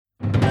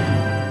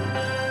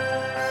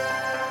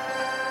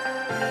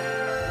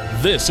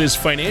This is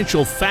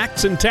Financial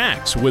Facts and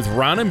Tax with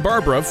Ron and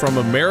Barbara from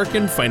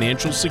American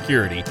Financial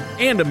Security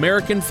and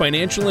American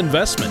Financial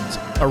Investments,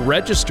 a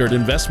registered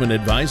investment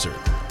advisor.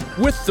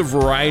 With the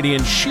variety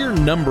and sheer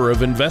number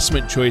of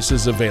investment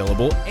choices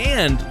available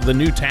and the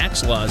new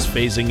tax laws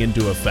phasing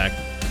into effect,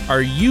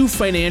 are you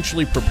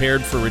financially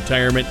prepared for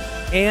retirement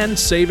and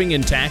saving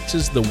in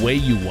taxes the way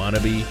you want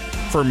to be?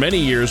 For many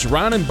years,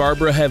 Ron and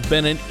Barbara have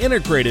been an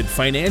integrated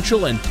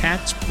financial and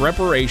tax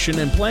preparation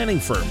and planning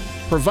firm,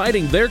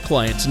 providing their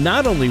clients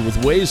not only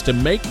with ways to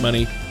make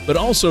money, but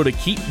also to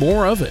keep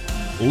more of it.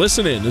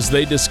 Listen in as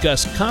they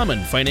discuss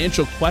common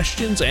financial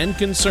questions and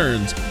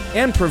concerns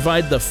and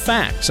provide the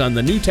facts on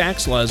the new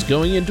tax laws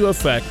going into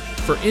effect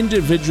for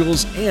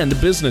individuals and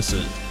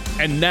businesses.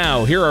 And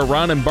now, here are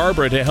Ron and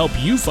Barbara to help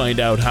you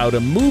find out how to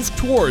move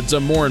towards a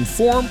more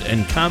informed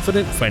and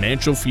confident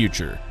financial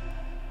future.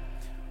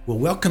 Well,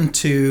 welcome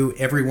to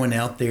everyone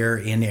out there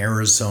in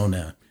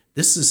Arizona.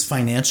 This is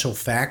Financial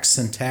Facts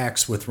and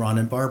Tax with Ron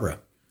and Barbara.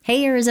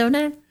 Hey,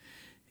 Arizona.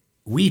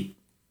 We've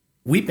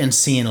been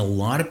seeing a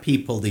lot of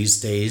people these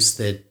days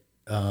that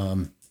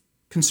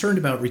concerned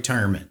about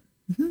retirement.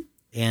 Mm-hmm.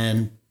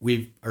 And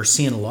we are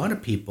seeing a lot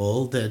of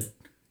people that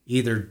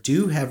either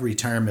do have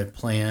retirement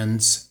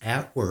plans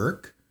at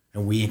work,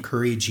 and we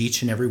encourage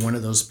each and every one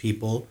of those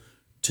people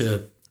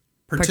to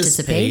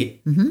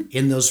participate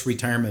in those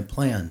retirement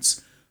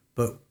plans.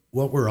 But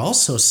what we're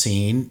also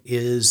seeing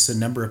is a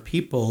number of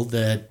people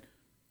that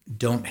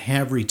don't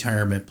have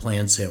retirement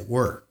plans at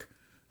work.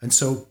 And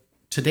so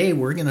today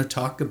we're going to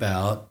talk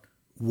about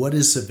what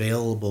is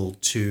available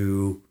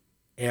to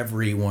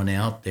everyone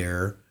out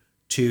there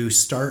to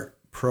start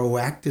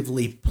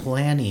proactively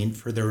planning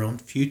for their own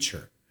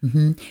future.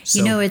 Mm-hmm.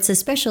 So, it's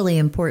especially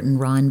important,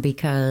 Ron,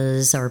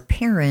 because our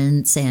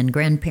parents and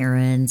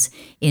grandparents,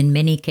 in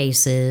many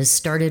cases,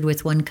 started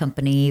with one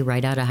company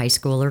right out of high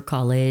school or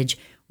college,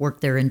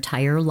 worked their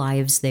entire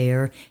lives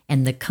there,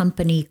 and the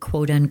company,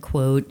 quote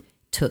unquote,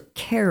 took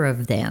care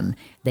of them.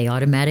 They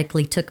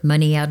automatically took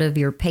money out of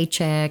your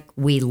paycheck.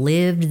 We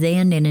lived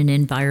then in an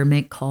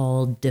environment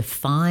called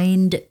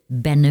defined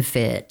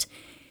benefit.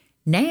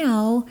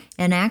 Now,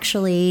 and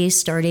actually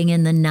starting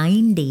in the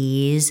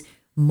 90s,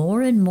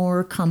 more and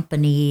more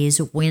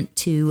companies went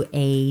to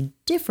a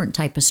different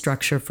type of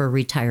structure for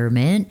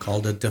retirement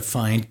called a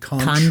defined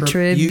contribution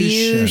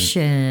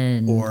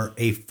or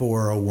a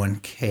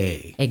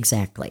 401k.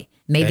 Exactly.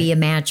 Maybe a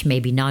match,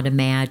 maybe not a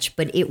match,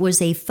 but it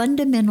was a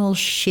fundamental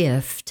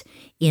shift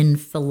in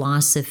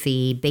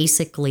philosophy,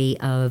 basically,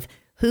 of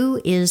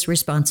who is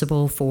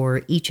responsible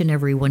for each and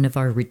every one of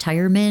our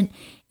retirement.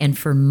 And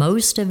for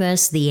most of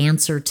us, the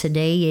answer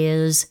today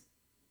is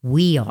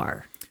we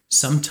are.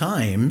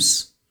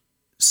 Sometimes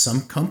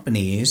some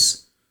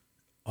companies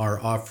are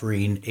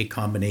offering a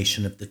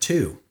combination of the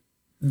two,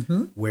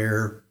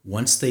 where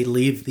once they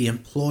leave the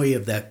employee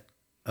of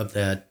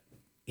that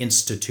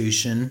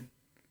institution,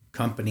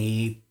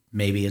 company,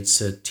 maybe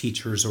it's a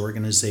teacher's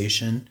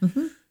organization,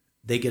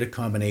 they get a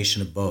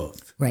combination of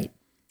both. Right.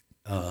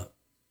 A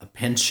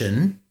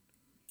pension,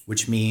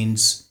 which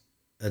means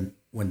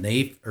when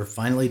they are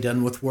finally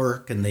done with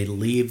work and they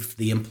leave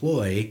the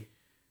employee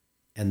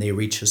and they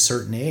reach a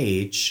certain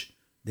age,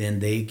 then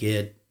they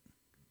get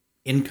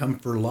income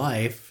for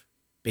life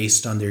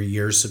based on their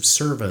years of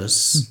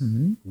service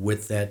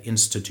with that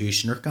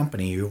institution or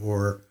company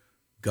or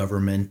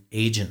government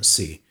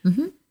agency.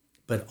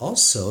 But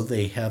also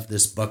they have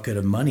this bucket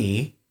of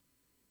money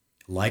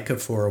like a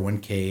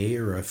 401k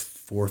or a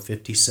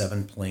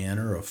 457 plan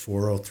or a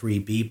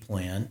 403b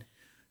plan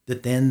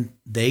that then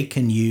they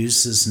can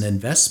use as an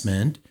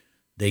investment.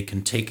 They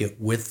can take it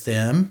with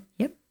them.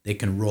 Yep. They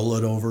can roll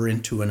it over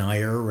into an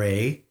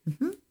IRA.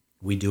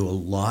 We do a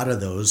lot of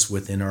those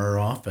within our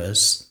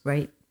office.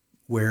 Right.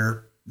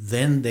 Where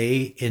then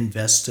they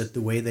invest it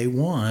the way they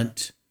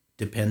want,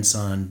 depends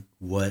on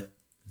what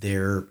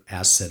their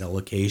asset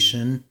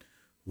allocation,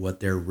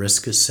 what their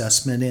risk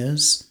assessment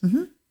is,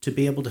 to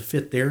be able to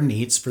fit their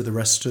needs for the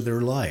rest of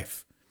their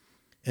life.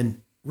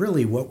 And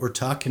really what we're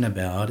talking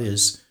about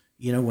is,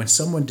 when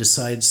someone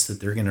decides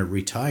that they're going to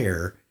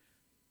retire,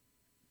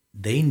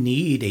 they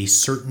need a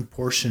certain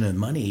portion of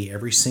money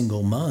every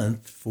single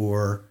month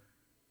for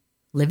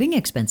living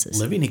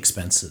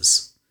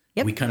expenses.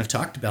 Yep. We kind of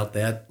talked about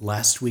that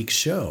last week's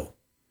show.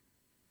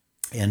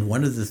 And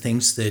one of the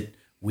things that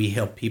we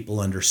help people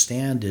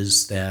understand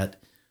is that,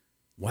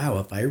 wow,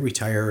 if I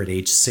retire at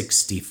age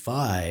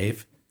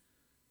 65,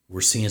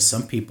 we're seeing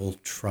some people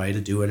try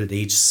to do it at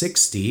age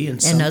 60.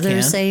 And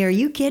others say, are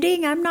you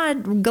kidding? I'm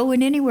not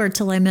going anywhere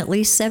till I'm at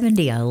least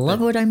 70. I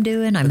love what I'm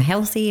doing. I'm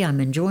healthy. I'm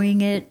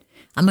enjoying it.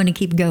 I'm going to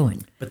keep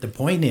going. But the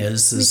point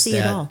is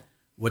that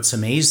what's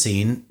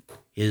amazing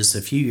is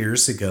a few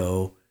years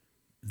ago,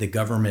 the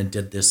government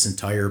did this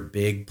entire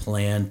big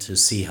plan to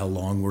see how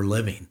long we're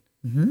living.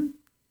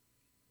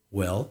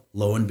 Well,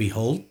 lo and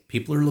behold,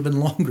 people are living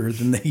longer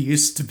than they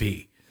used to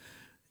be.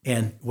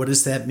 And what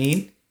does that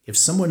mean? If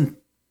someone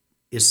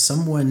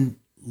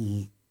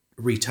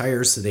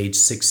retires at age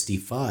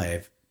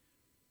 65,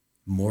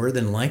 more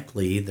than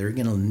likely they're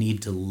going to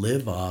need to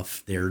live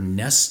off their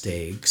nest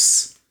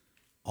eggs,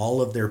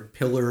 all of their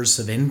pillars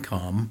of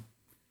income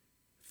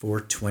for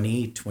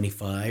 20,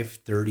 25,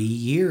 30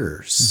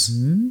 years.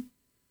 Mm-hmm.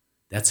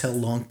 That's how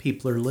long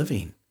people are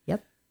living.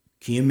 Yep.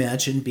 Can you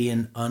imagine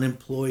being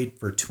unemployed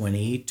for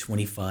 20,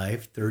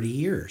 25, 30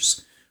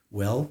 years?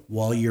 Well,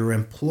 while you're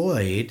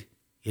employed,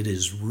 it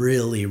is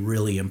really,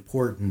 really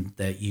important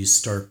that you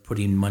start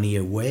putting money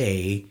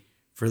away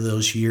for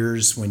those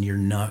years when you're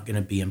not going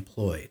to be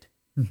employed.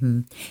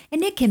 Mm-hmm.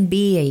 And it can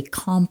be a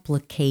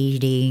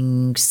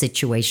complicating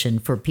situation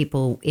for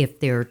people if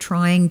they're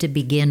trying to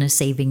begin a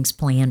savings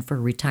plan for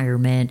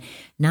retirement,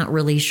 not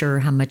really sure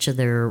how much of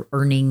their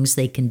earnings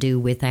they can do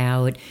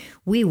without.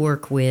 We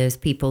work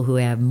with people who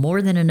have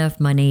more than enough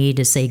money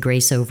to say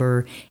grace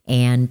over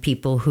and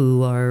people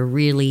who are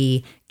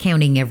really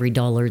counting every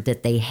dollar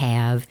that they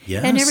have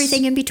and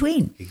everything in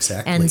between.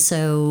 Exactly. And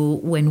so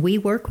when we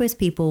work with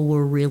people,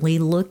 we're really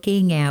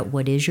looking at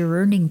what is your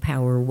earning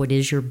power? What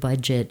is your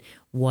budget?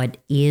 What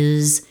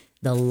is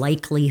the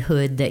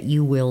likelihood that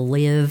you will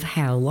live?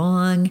 How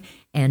long?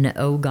 And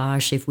oh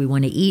gosh, if we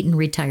want to eat in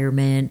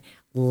retirement,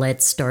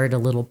 let's start a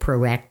little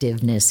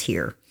proactiveness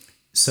here.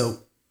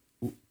 So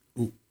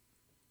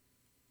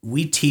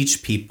we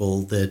teach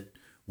people that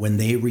when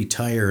they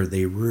retire,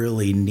 they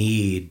really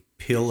need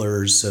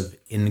pillars of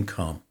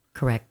income.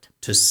 Correct.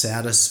 To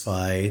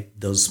satisfy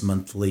those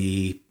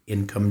monthly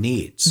income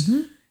needs.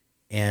 Mm-hmm.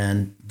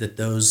 And that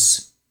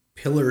those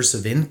pillars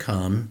of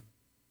income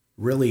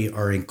really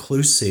are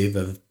inclusive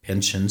of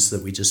pensions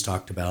that we just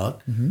talked about.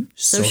 Mm-hmm.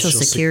 Social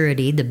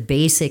Security, the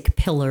basic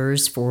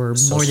pillars for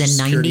more than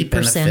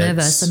 90% of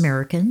us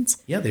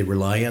Americans. Yeah, they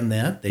rely on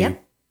that. They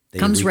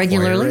comes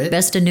regularly,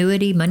 best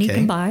annuity money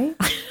can buy.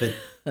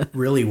 But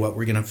really what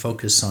we're going to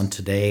focus on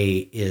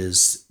today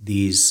is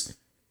these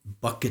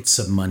buckets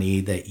of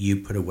money that you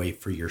put away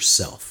for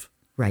yourself.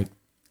 Right.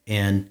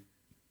 And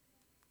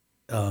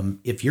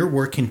if you're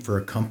working for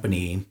a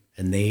company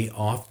and they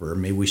offer,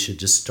 maybe we should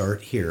just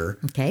start here.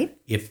 Okay.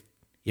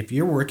 If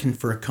you're working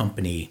for a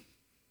company,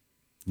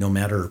 no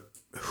matter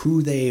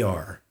who they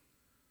are,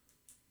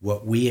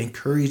 what we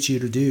encourage you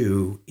to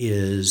do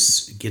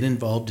is get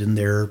involved in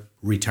their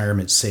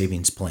retirement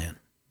savings plan.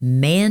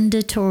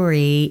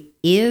 Mandatory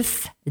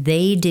if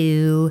they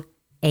do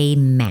a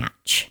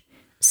match.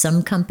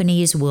 Some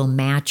companies will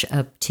match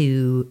up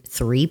to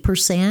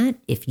 3%.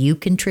 If you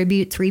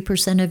contribute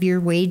 3% of your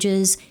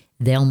wages,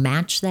 they'll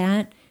match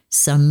that.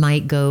 Some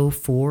might go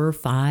 4,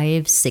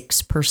 5,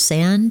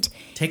 6%.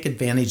 Take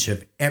advantage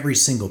of every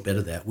single bit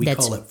of that. We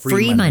call it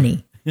free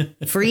money.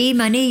 Free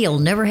money, you'll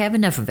never have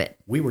enough of it.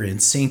 We were in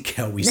sync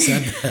how we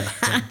said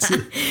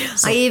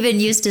that. I even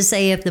used to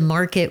say if the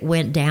market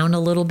went down a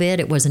little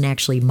bit, it wasn't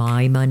actually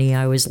my money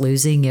I was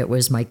losing. It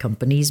was my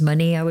company's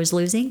money I was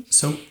losing.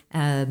 So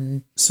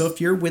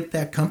if you're with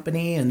that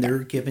company and they're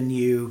giving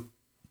you,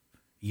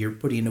 you're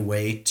putting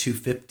away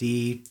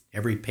 $250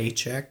 every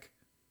paycheck,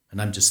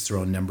 and I'm just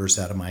throwing numbers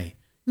out of my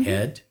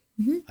head.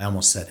 Mm-hmm. I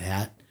almost said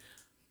hat.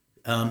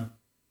 And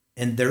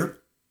they're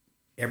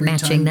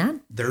matching that.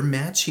 They're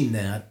matching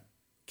that.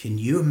 Can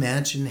you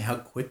imagine how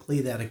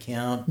quickly that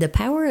account? The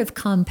power of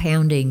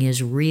compounding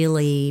is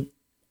really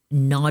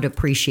not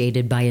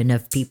appreciated by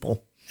enough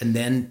people. And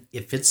then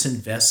if it's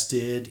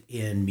invested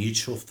in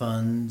mutual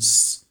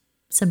funds,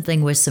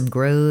 something with some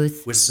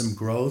growth,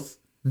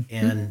 mm-hmm.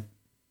 and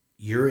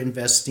you're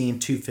investing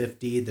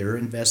 $250, they're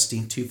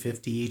investing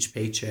 $250 each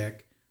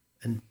paycheck,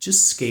 and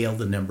just scale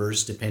the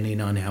numbers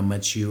depending on how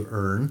much you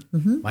earn.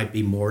 Mm-hmm. Might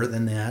be more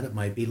than that, it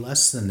might be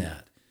less than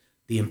that.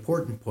 The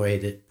important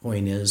point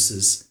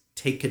is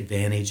take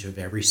advantage of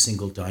every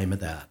single dime of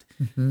that.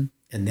 Mm-hmm.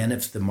 And then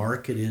if the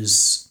market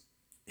is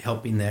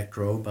helping that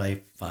grow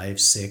by 5,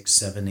 6,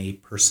 7,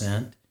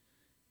 8%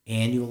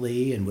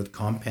 annually, and with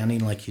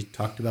compounding like you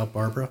talked about,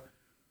 Barbara,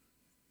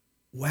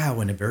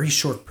 wow, in a very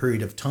short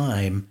period of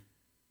time,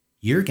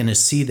 you're going to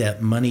see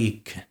that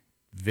money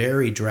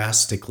very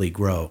drastically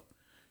grow.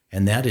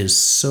 And that is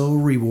so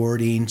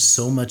rewarding,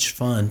 so much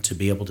fun to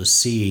be able to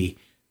see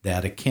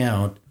that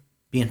account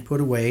being put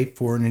away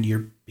for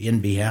in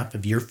behalf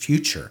of your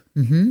future.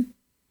 Mm-hmm.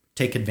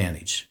 Take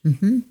advantage.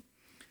 Mm-hmm.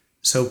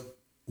 So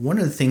one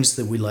of the things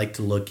that we like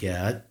to look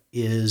at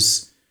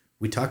is,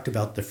 we talked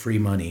about the free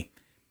money.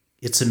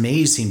 It's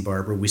amazing,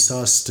 Barbara. We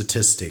saw a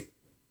statistic.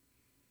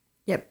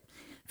 Yep.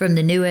 From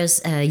the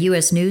newest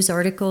U.S. News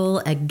article,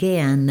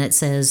 again, that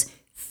says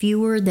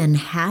fewer than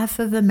half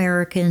of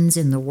Americans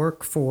in the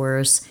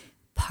workforce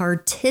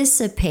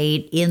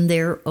participate in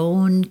their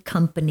own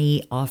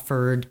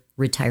company-offered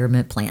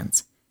retirement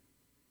plans.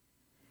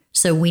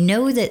 So we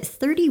know that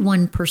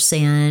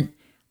 31%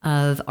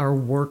 of our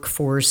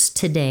workforce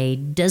today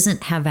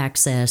doesn't have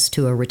access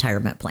to a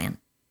retirement plan.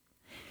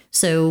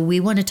 So we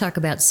want to talk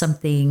about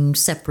something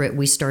separate.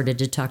 We started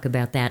to talk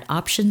about that.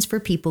 Options for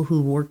people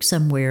who work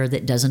somewhere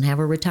that doesn't have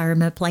a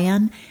retirement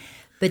plan.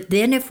 But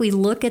then if we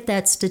look at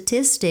that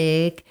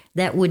statistic,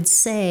 that would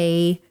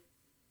say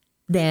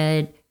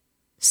that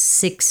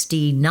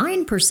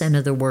 69%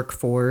 of the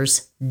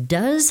workforce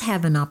does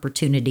have an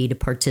opportunity to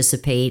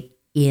participate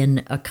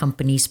in a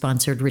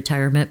company-sponsored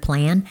retirement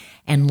plan,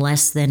 and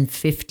less than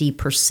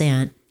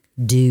 50%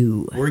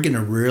 do. We're going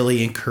to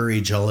really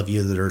encourage all of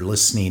you that are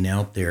listening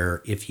out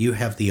there, if you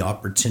have the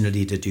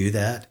opportunity to do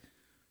that,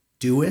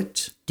 do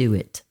it. Do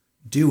it.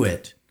 Do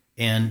it.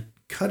 And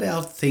cut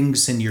out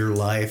things in your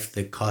life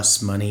that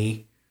cost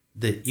money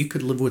that you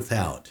could live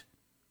without,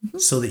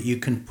 so that you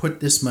can put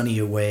this money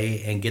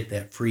away and get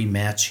that free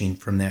matching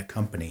from that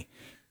company.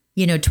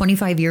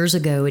 25 years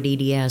ago at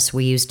EDS,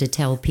 we used to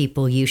tell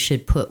people you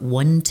should put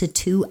 1 to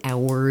 2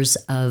 hours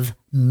of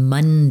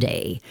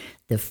Monday.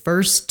 The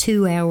first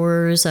 2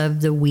 hours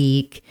of the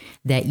week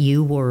that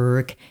you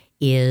work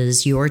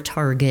is your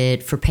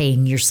target for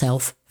paying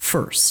yourself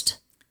first.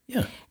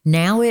 Yeah.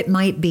 Now it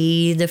might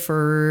be the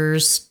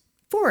first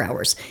 4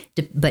 hours,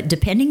 but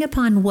depending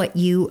upon what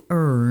you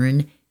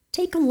earn,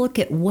 take a look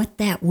at what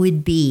that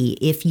would be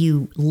if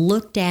you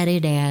looked at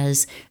it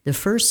as the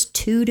first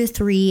 2 to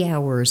 3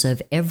 hours of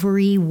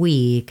every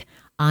week,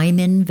 I'm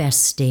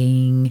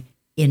investing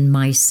in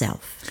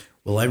myself.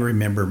 Well, I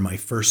remember my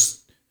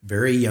first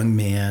very young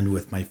man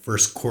with my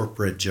first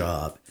corporate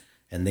job,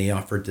 and they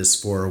offered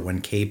this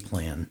 401k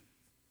plan,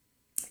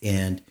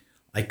 and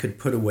I could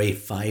put away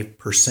 5%.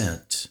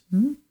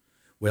 Mm-hmm.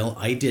 Well,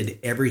 I did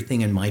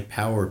everything in my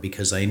power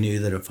because I knew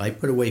that if I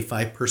put away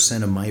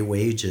 5% of my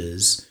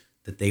wages,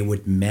 that they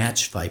would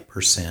match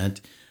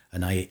 5%.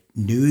 And I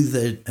knew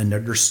that and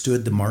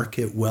understood the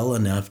market well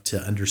enough to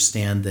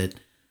understand that,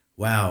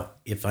 wow,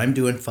 if I'm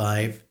doing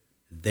 5,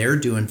 they're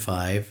doing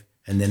 5,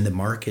 and then the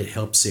market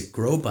helps it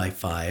grow by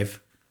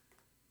 5,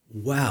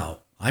 wow,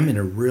 I'm going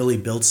to really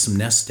build some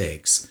nest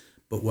eggs.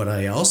 But what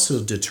I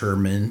also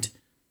determined,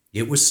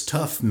 it was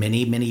tough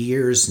many, many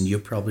years, and you'll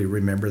probably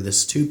remember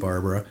this too,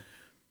 Barbara.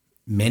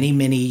 Many,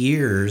 many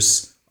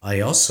years, I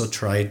also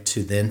tried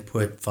to then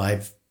put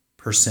 5%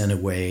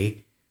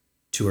 away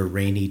to a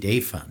rainy day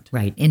fund.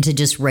 Right, into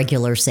just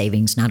regular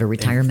savings, not a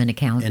retirement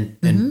account.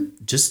 And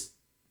just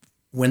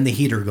when the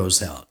heater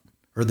goes out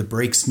or the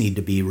brakes need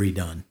to be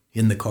redone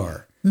in the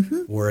car,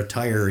 or a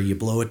tire, you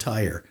blow a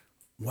tire.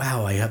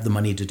 Wow, I have the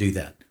money to do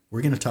that.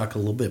 We're going to talk a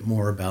little bit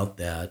more about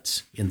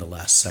that in the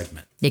last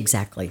segment.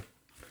 Exactly.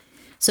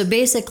 So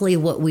basically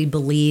what we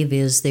believe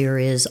is there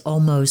is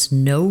almost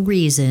no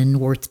reason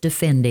worth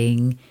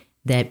defending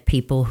that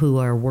people who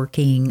are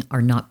working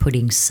are not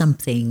putting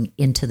something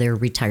into their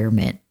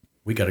retirement.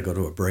 We got to go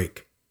to a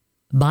break.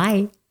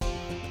 Bye.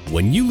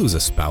 When you lose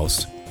a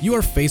spouse, you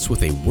are faced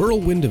with a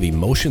whirlwind of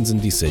emotions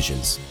and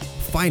decisions.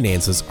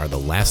 Finances are the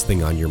last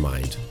thing on your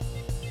mind.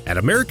 At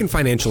American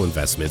Financial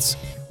Investments,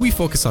 we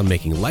focus on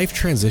making life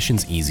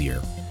transitions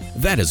easier.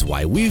 That is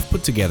why we've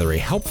put together a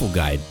helpful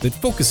guide that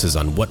focuses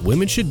on what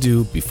women should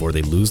do before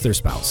they lose their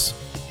spouse.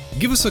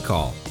 Give us a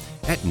call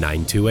at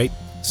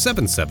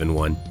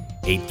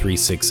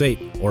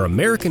 928-771-8368 or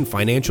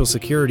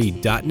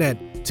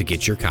AmericanFinancialSecurity.net to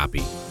get your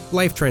copy.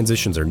 Life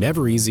transitions are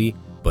never easy,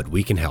 but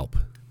we can help.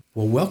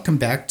 Well, welcome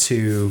back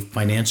to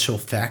Financial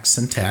Facts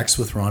and Tax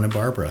with Ron and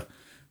Barbara.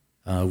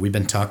 We've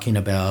been talking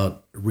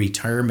about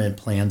retirement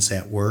plans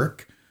at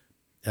work.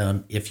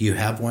 If you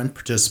have one,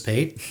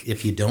 participate.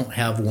 If you don't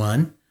have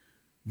one,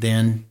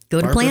 then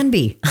go to Plan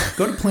B.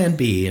 Go to Plan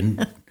B.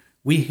 And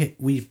we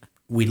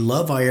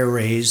love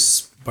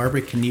IRAs.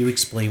 Barbara, can you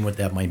explain what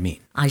that might mean?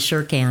 I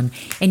sure can.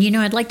 And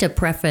I'd like to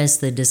preface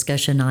the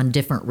discussion on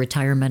different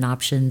retirement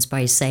options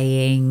by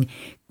saying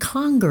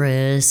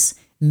Congress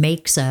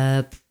makes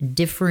up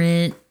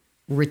different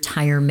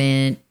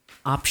retirement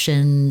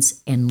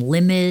options and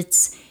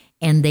limits,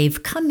 and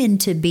they've come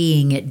into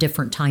being at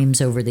different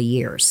times over the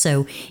years.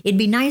 So it'd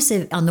be nice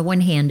if, on the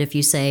one hand, if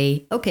you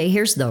say, okay,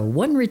 here's the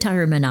one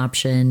retirement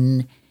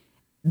option,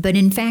 but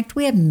in fact,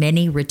 we have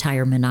many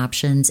retirement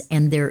options,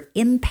 and they're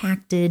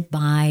impacted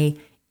by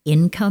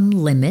income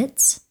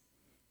limits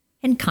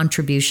and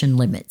contribution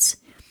limits.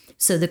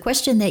 So the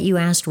question that you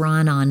asked,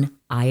 Ron, on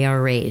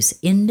IRAs,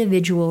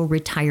 individual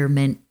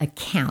retirement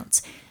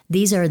accounts,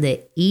 these are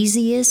the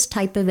easiest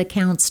type of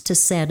accounts to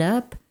set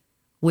up,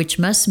 which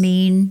must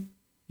mean,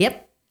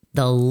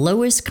 the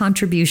lowest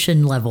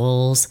contribution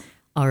levels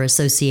are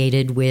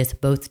associated with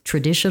both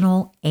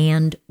traditional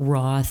and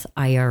Roth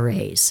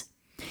IRAs.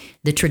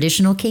 The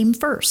traditional came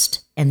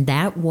first, and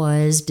that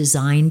was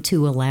designed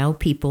to allow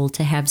people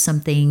to have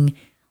something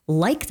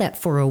like that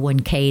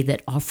 401k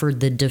that offered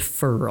the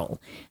deferral.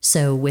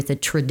 So with a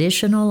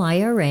traditional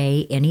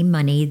IRA, any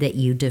money that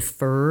you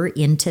defer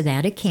into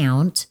that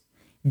account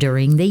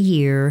during the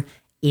year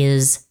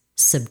is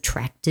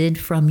subtracted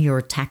from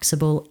your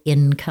taxable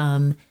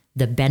income.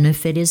 The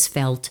benefit is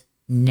felt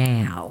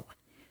now.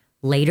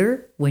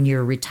 Later, when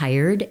you're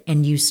retired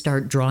and you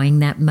start drawing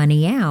that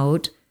money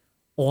out,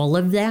 all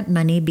of that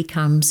money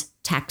becomes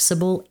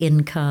taxable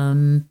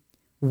income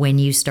when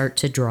you start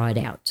to draw it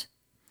out.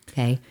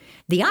 Okay.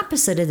 The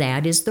opposite of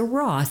that is the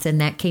Roth, and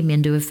that came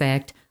into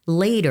effect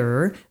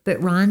later.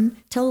 But Ron,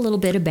 tell a little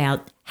bit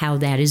about how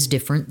that is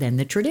different than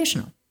the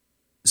traditional.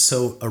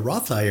 So a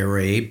Roth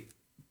IRA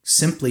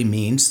simply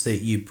means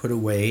that you put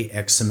away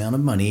X amount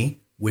of money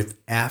with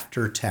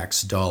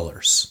after-tax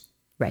dollars.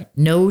 Right.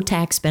 No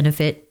tax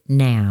benefit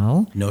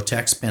now. No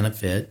tax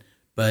benefit,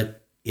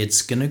 but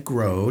it's going to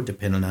grow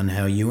depending on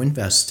how you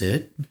invest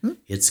it.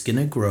 It's going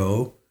to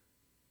grow,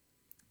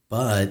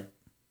 but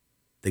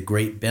the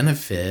great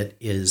benefit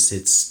is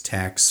it's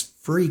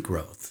tax-free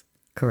growth.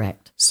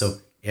 Correct. So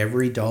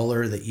every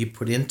dollar that you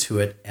put into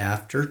it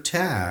after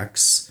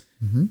tax,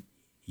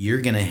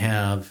 you're going to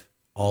have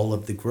all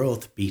of the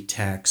growth be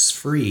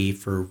tax-free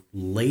for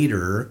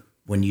later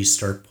when you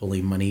start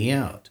pulling money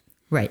out.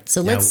 Right.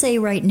 So let's say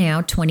right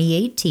now,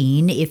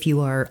 2018, if you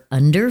are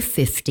under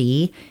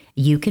 50,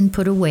 you can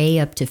put away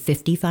up to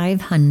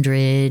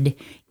 $5,500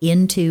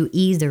 into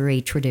either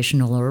a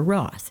traditional or a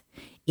Roth.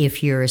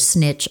 If you're a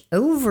snitch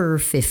over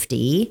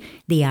 50,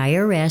 the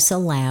IRS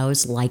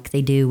allows, like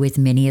they do with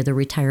many of the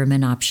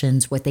retirement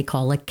options, what they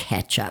call a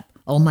catch-up.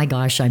 Oh my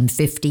gosh, I'm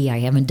 50. I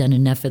haven't done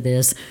enough of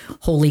this.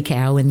 Holy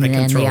cow. And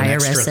then the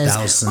IRS says,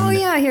 $1,000. oh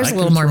yeah, here's a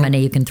little more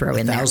money you can throw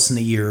in there. $1,000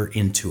 a year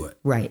into it.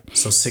 Right.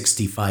 So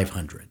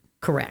 $6,500.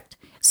 Correct.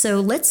 So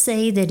let's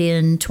say that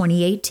in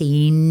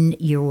 2018,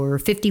 you're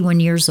 51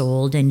 years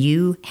old and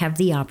you have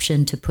the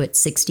option to put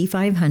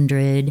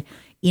 $6,500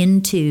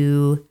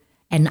 into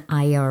an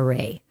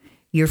IRA.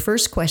 Your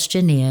first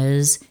question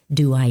is,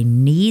 do I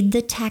need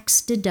the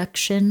tax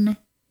deduction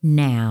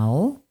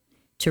now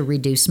to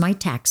reduce my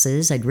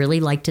taxes? I'd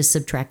really like to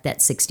subtract that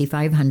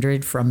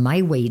 $6,500 from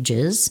my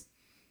wages.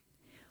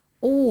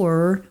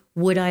 Or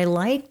would I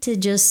like to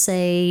just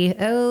say,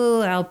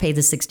 oh, I'll pay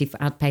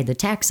the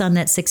tax on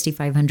that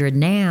 $6,500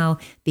 now,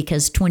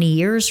 because 20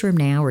 years from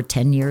now or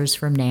 10 years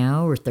from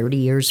now or 30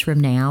 years from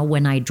now,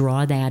 when I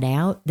draw that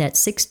out, that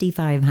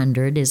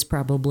 $6,500 is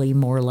probably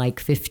more like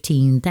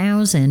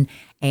 $15,000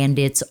 and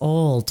it's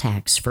all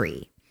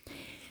tax-free.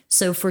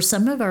 So for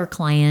some of our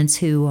clients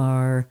who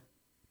are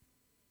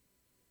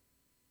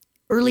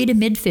early to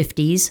mid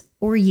 50s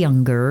or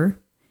younger,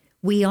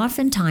 we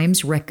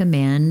oftentimes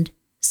recommend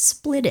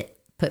split it.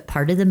 Put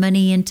part of the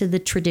money into the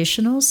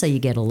traditional so you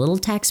get a little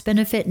tax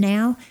benefit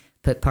now.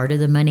 Put part of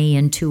the money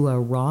into a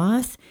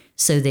Roth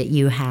so that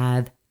you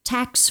have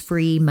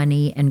tax-free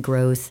money and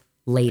growth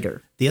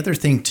later. The other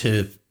thing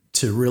to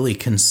really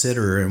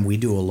consider, and we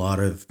do a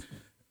lot of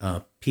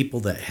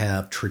people that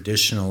have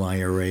traditional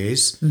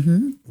IRAs,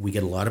 we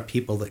get a lot of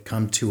people that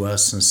come to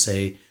us and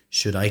say,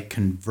 should I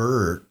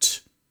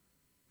convert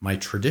my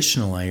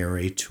traditional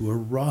IRA to a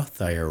Roth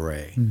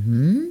IRA?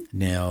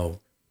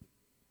 Now,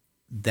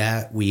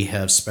 that we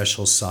have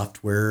special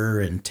software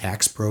and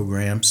tax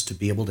programs to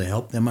be able to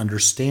help them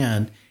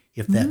understand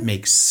if that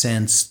makes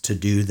sense to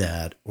do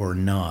that or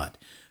not.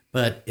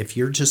 But if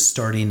you're just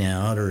starting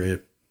out,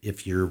 or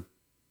if you're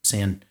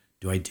saying,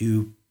 do I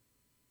do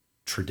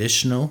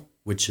traditional,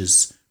 which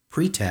is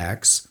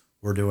pre-tax,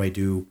 or do I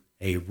do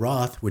a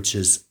Roth, which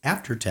is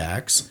after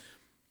tax?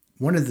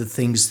 One of the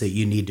things that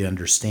you need to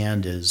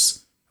understand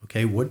is,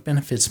 okay, what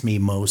benefits me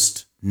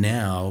most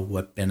now?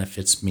 What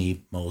benefits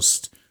me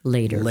most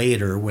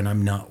later when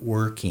I'm not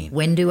working?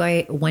 When do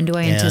I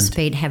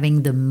anticipate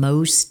having the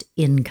most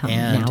income,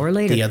 now or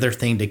later? The other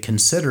thing to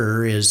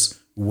consider is,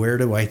 where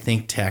do I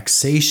think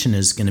taxation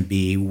is going to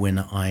be when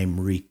I'm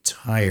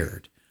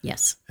retired?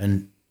 Yes.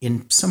 And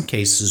in some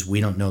cases,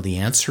 we don't know the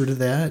answer to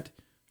that,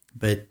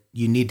 but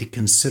you need to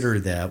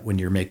consider that when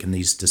you're making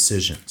these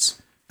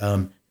decisions.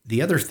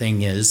 The other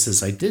thing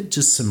is I did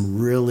just some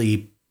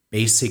really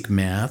basic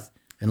math,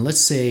 and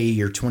let's say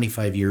you're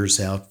 25 years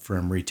out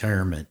from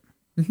retirement.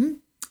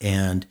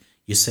 And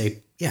you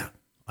say, yeah,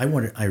 I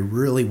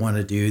really want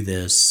to do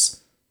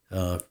this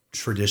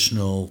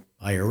traditional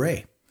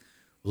IRA.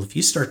 Well, if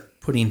you start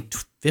putting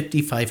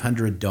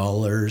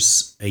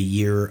 $5,500 a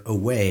year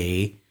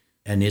away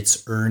and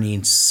it's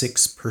earning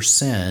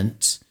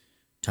 6%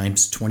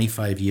 times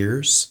 25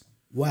 years,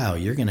 wow,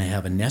 you're going to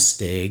have a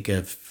nest egg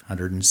of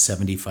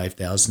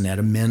 $175,000 at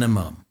a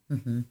minimum.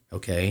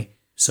 Okay,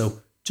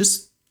 so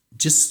just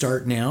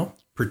start now,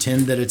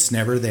 pretend that it's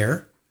never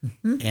there,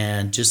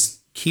 and just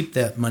keep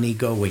that money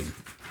going.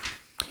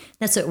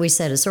 That's what we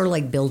said. It's sort of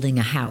like building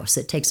a house.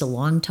 It takes a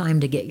long time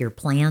to get your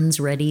plans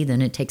ready.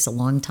 Then it takes a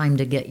long time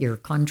to get your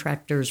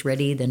contractors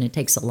ready. Then it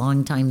takes a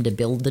long time to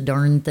build the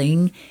darn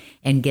thing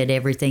and get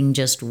everything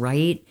just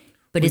right.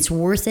 But it's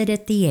worth it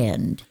at the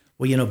end.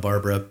 Well,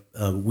 Barbara,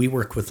 we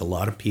work with a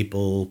lot of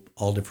people,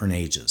 all different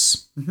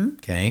ages.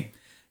 Okay.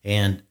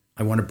 And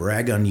I want to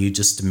brag on you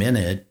just a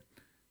minute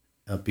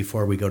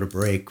before we go to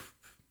break.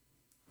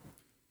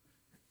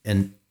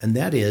 And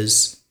that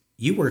is,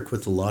 you work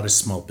with a lot of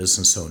small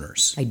business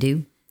owners. I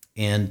do.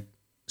 And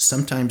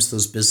sometimes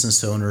those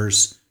business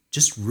owners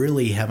just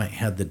really haven't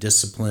had the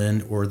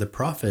discipline or the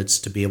profits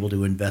to be able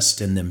to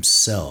invest in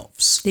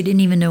themselves. They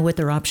didn't even know what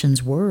their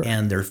options were.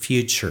 And their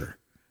future.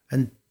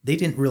 And they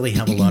didn't really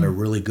have a lot of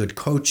really good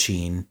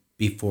coaching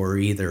before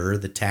either,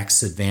 the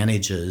tax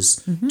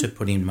advantages to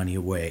putting money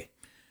away.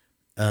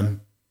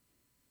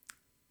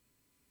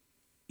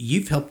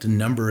 You've helped a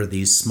number of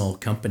these small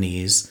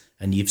companies,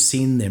 and you've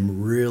seen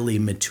them really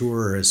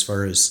mature as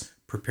far as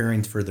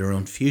preparing for their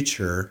own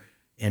future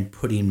and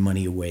putting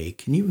money away.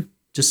 Can you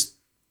just,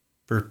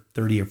 for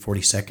 30 or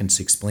 40 seconds,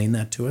 explain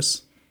that to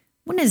us?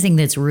 One of the things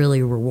that's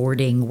really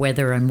rewarding,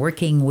 whether I'm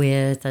working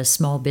with a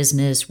small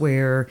business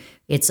where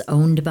it's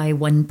owned by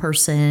one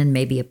person,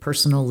 maybe a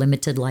personal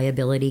limited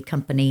liability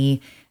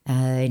company,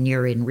 and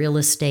you're in real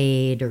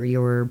estate or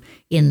you're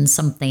in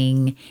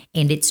something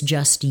and it's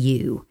just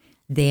you,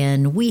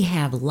 then we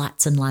have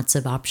lots and lots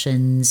of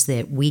options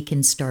that we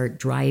can start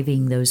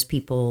driving those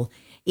people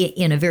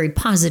in a very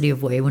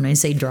positive way. When I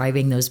say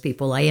driving those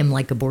people, I am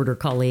like a border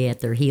collie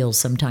at their heels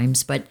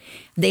sometimes, but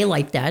they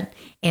like that.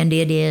 And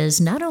it is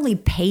not only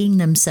paying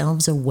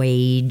themselves a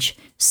wage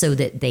so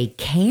that they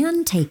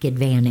can take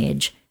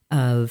advantage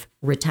of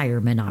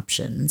retirement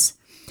options,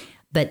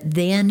 but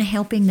then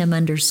helping them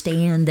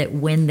understand that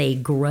when they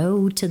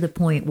grow to the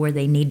point where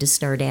they need to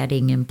start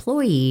adding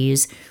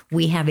employees,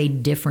 we have a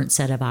different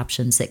set of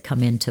options that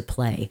come into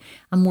play.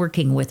 I'm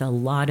working with a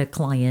lot of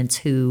clients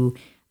who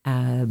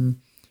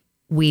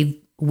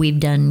we've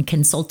done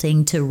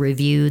consulting to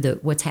review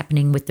what's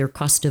happening with their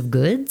cost of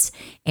goods,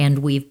 and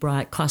we've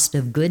brought cost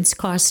of goods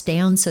costs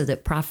down so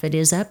that profit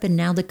is up, and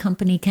now the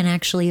company can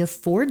actually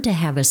afford to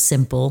have a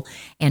simple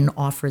and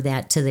offer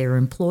that to their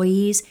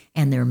employees,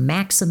 and they're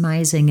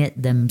maximizing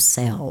it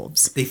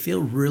themselves. They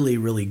feel really,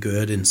 really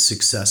good and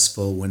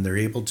successful when they're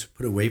able to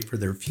put away for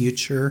their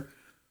future,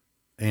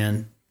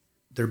 and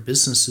their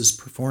business is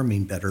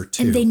performing better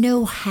too. And they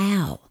know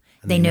how.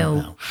 They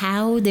know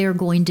how they're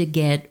going to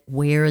get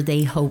where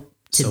they hope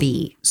to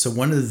be. So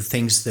one of the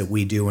things that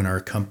we do in our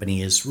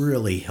company is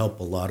really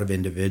help a lot of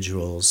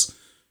individuals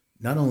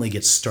not only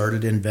get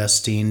started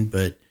investing,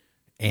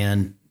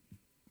 and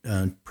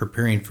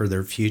preparing for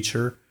their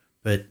future,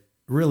 but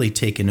really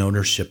taking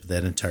ownership of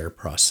that entire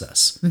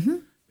process. Mm-hmm.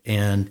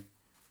 And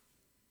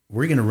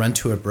we're going to run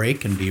to a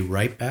break and be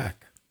right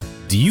back.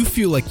 Do you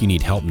feel like you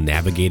need help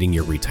navigating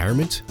your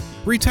retirement?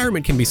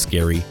 Retirement can be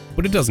scary,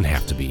 but it doesn't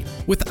have to be.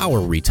 With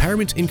our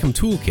Retirement Income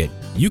Toolkit,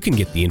 you can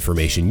get the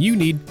information you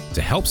need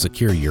to help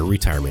secure your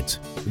retirement.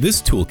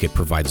 This toolkit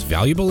provides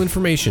valuable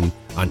information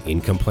on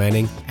income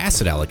planning,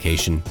 asset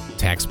allocation,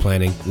 tax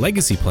planning,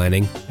 legacy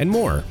planning, and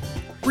more.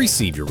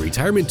 Receive your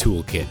Retirement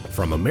Toolkit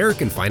from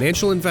American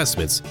Financial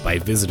Investments by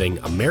visiting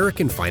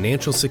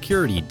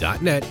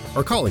AmericanFinancialSecurity.net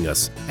or calling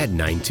us at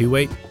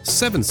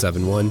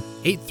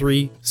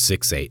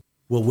 928-771-8368.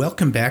 Well,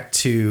 welcome back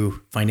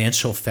to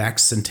Financial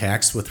Facts and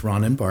Tax with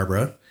Ron and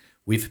Barbara.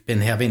 We've been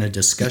having a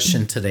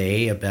discussion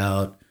today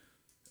about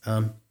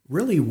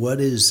really what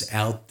is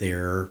out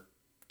there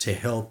to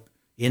help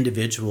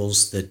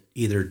individuals that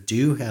either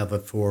do have a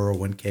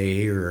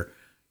 401k or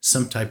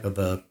some type of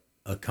a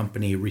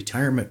company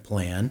retirement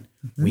plan.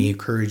 Mm-hmm. We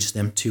encourage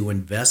them to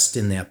invest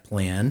in that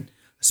plan,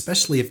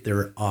 especially if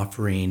they're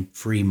offering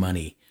free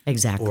money.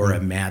 Exactly. Or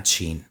a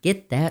matching.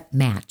 Get that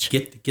match.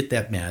 Get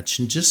that match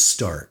and just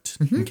start.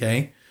 Mm-hmm.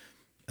 Okay.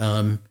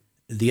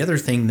 The other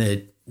thing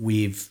that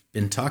we've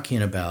been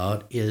talking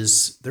about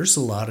is there's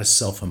a lot of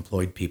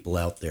self-employed people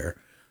out there,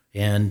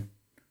 and,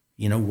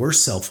 we're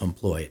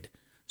self-employed.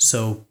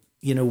 So,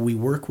 we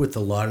work with a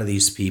lot of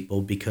these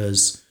people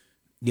because,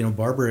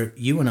 Barbara,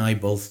 you and I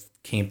both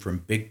came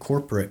from big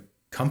corporate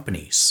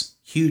companies,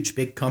 huge,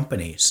 big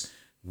companies.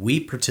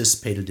 We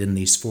participated in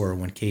these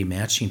 401k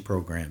matching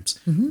programs.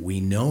 Mm-hmm. We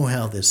know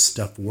how this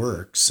stuff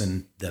works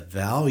and the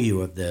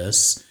value of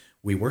this.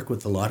 We work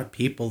with a lot of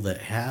people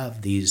that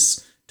have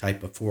these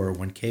type of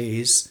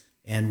 401ks,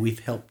 and we've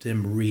helped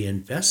them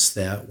reinvest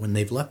that when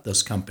they've left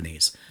those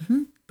companies.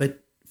 Mm-hmm.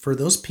 But for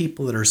those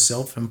people that are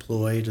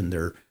self-employed and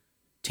they're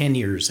 10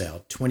 years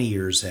out, 20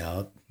 years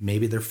out,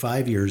 maybe they're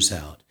 5 years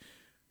out,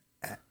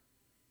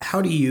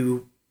 how do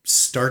you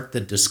start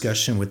the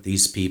discussion with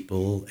these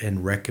people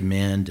and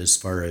recommend as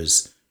far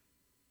as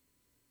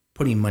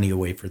putting money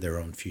away for their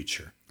own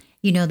future?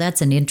 That's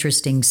an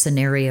interesting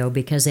scenario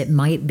because it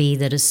might be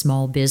that a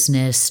small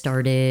business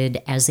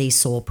started as a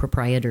sole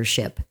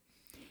proprietorship.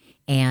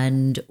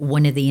 And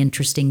one of the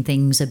interesting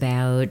things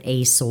about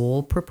a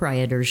sole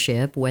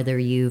proprietorship, whether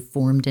you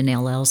formed an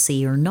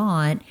LLC or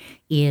not,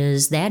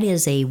 is that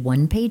is a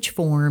one-page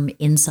form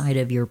inside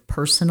of your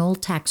personal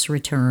tax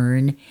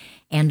return.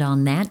 And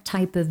on that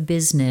type of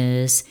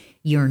business,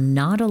 you're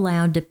not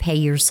allowed to pay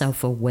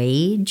yourself a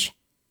wage.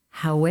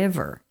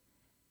 However,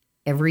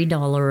 every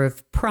dollar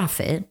of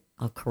profit,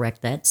 I'll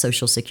correct that,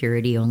 Social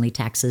Security only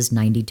taxes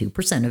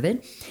 92% of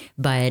it,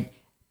 but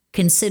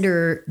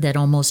consider that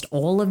almost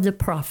all of the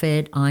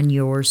profit on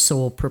your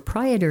sole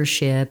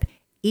proprietorship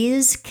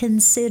is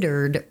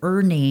considered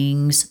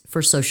earnings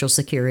for Social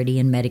Security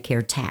and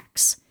Medicare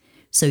tax.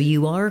 So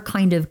you are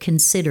kind of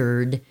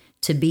considered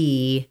to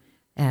be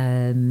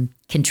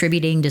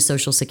contributing to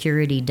Social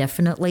Security,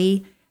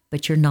 definitely,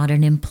 but you're not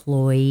an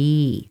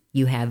employee.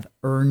 You have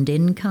earned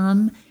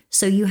income,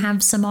 so you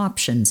have some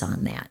options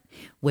on that.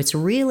 What's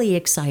really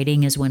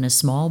exciting is when a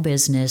small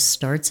business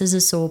starts as a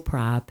sole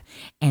prop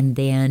and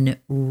then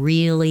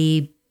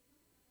really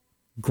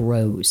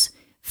grows,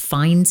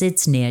 finds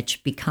its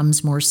niche,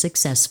 becomes more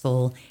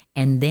successful,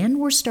 and then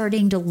we're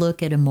starting to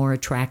look at a more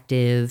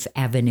attractive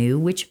avenue,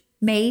 which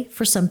may,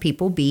 for some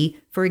people, be,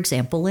 for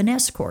example, an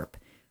S-Corp.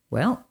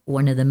 Well,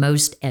 one of the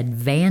most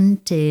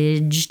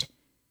advantaged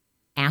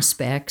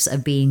aspects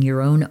of being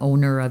your own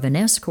owner of an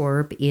S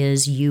Corp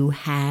is you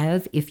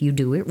have, if you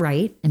do it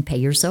right and pay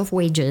yourself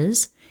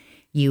wages,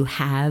 you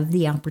have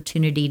the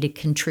opportunity to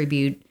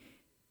contribute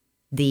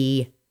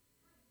the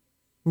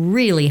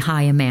really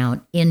high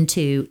amount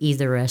into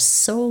either a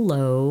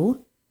solo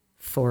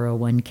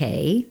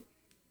 401k,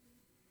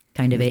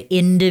 kind of an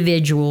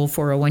individual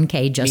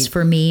 401k just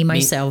for me,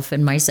 myself,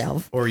 and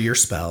myself. Or your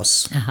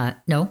spouse.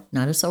 No,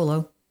 not a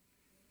solo.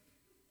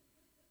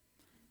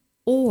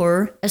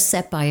 Or a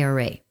SEP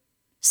IRA,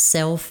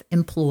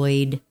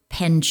 self-employed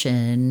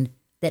pension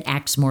that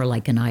acts more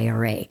like an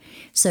IRA.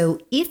 So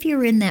if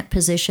you're in that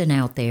position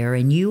out there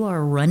and you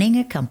are running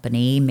a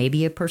company,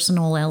 maybe a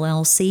personal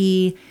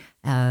LLC,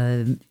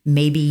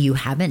 maybe you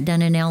haven't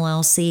done an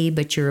LLC,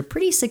 but you're a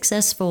pretty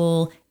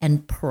successful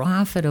and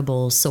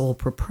profitable sole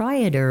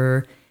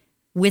proprietor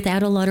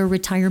without a lot of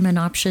retirement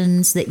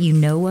options that you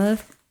know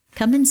of,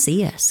 come and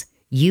see us.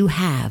 You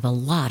have a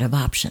lot of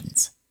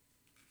options.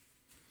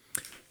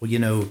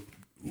 Well,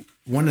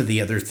 one of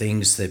the other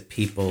things that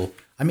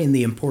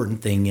the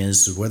important thing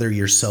is whether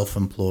you're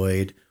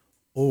self-employed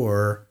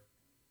or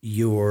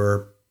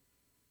you're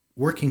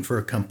working for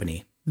a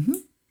company. Mm-hmm.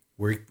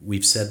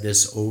 We've said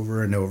this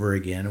over and over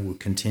again, and we'll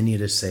continue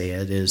to say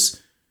it,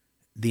 is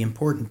the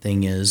important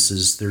thing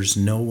is there's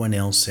no one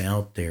else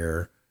out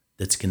there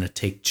that's going to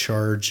take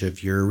charge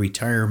of your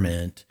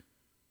retirement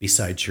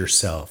besides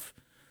yourself.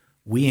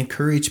 We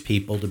encourage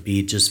people to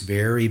be just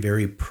very,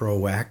 very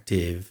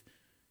proactive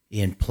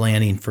in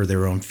planning for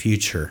their own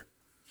future.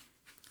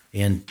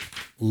 And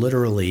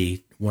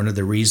literally, one of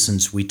the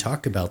reasons we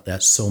talk about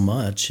that so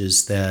much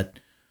is that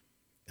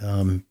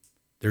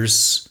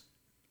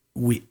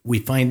we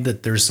find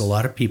that there's a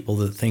lot of people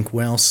that think,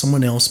 well,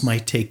 someone else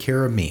might take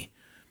care of me.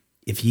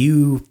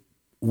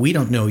 We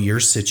don't know your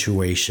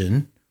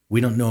situation.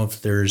 We don't know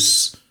if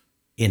there's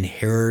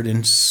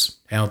inheritance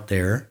out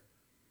there,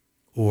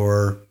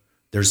 or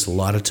there's a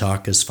lot of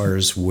talk as far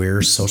as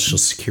where Social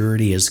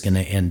Security is going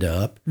to end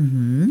up,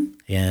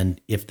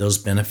 and if those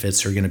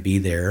benefits are going to be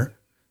there.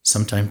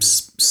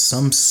 Sometimes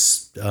some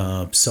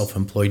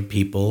self-employed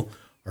people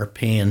are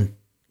paying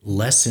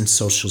less in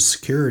Social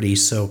Security,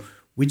 so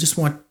we just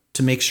want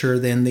to make sure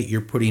then that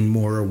you're putting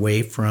more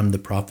away from the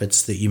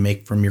profits that you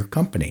make from your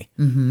company,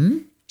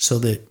 so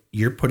that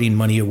you're putting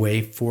money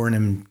away for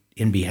and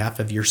in behalf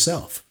of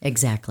yourself.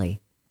 Exactly.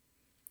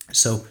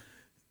 So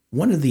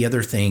one of the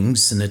other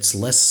things, and it's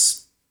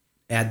less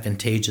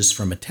advantageous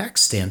from a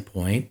tax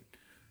standpoint,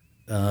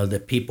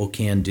 that people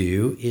can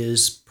do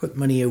is put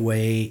money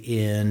away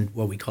in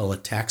what we call a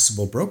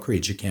taxable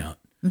brokerage account.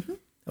 Mm-hmm.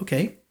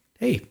 Okay.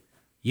 Hey,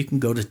 you can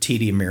go to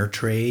TD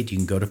Ameritrade, you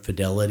can go to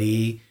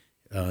Fidelity,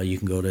 you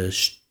can go to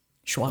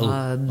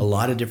Schwab, a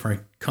lot of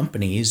different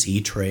companies,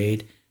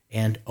 E-Trade,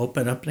 and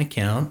open up an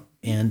account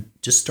and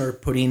just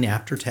start putting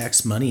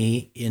after-tax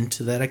money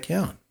into that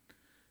account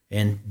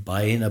and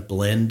buying a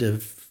blend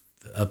of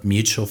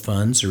mutual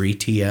funds or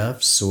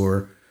ETFs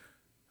or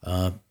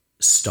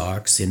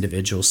stocks,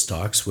 individual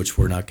stocks, which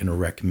we're not going to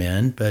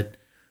recommend, but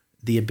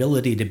the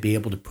ability to be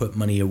able to put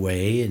money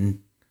away,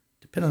 and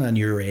depending on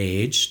your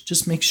age,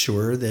 just make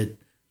sure that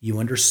you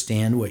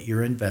understand what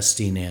you're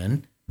investing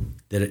in,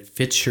 that it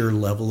fits your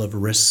level of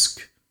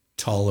risk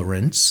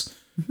tolerance.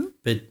 Mm-hmm.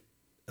 But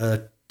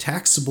a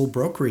taxable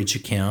brokerage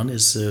account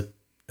is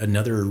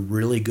another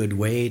really good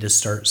way to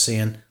start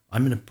saying,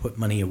 I'm going to put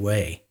money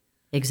away.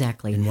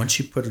 Exactly. And once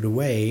you put it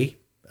away,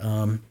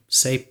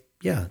 say,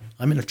 yeah,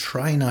 I'm going to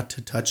try not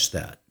to touch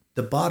that.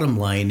 The bottom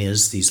line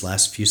is, these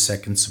last few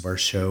seconds of our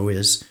show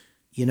is,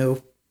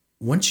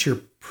 once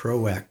you're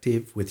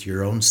proactive with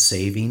your own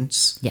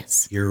savings,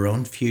 yes, your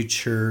own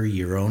future,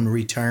 your own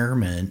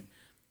retirement,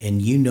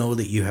 and you know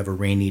that you have a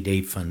rainy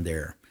day fund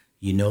there,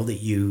 you know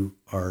that you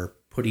are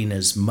putting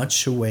as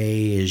much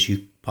away as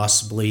you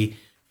possibly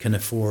can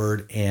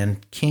afford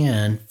and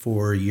can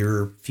for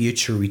your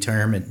future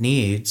retirement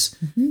needs,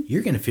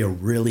 you're going to feel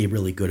really,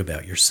 really good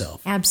about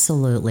yourself.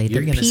 Absolutely.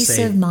 You're the peace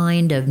of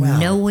mind of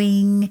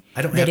knowing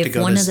that if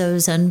one of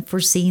those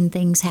unforeseen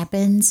things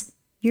happens,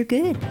 you're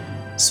good.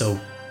 So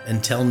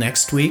until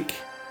next week,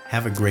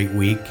 have a great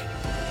week.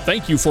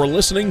 Thank you for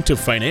listening to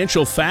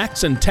Financial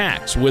Facts and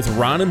Tax with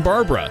Ron and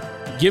Barbara.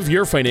 Give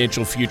your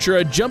financial future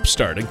a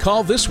jumpstart and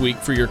call this week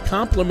for your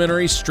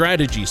complimentary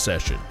strategy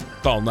session.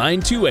 Call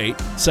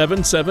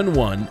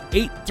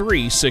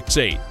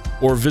 928-771-8368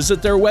 or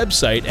visit their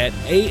website at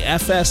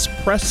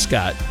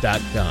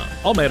afsprescott.com.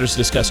 All matters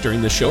discussed during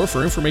this show are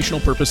for informational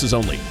purposes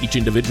only. Each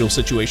individual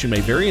situation may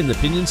vary, and the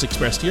opinions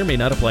expressed here may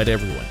not apply to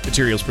everyone.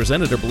 Materials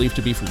presented are believed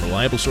to be from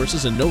reliable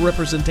sources, and no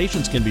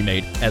representations can be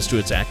made as to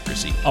its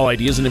accuracy. All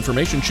ideas and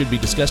information should be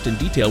discussed in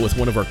detail with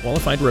one of our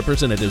qualified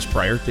representatives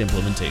prior to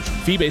implementation.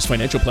 Fee-based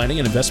financial planning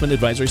and investment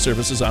advisory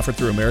services offered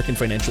through American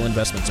Financial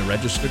Investments, a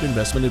registered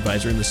investment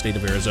advisor in the state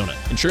of Arizona.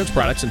 Insurance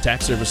products and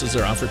tax services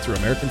are offered through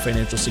American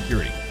Financial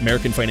Security.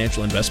 American Financial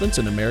Investments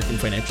and American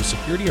Financial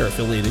Security are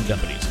affiliated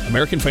companies.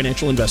 American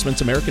Financial Investments,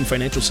 American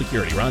Financial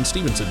Security, Ron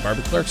Stevenson,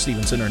 Barbara Clark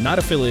Stevenson are not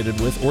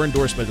affiliated with or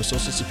endorsed by the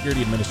Social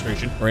Security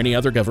Administration or any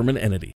other government entity.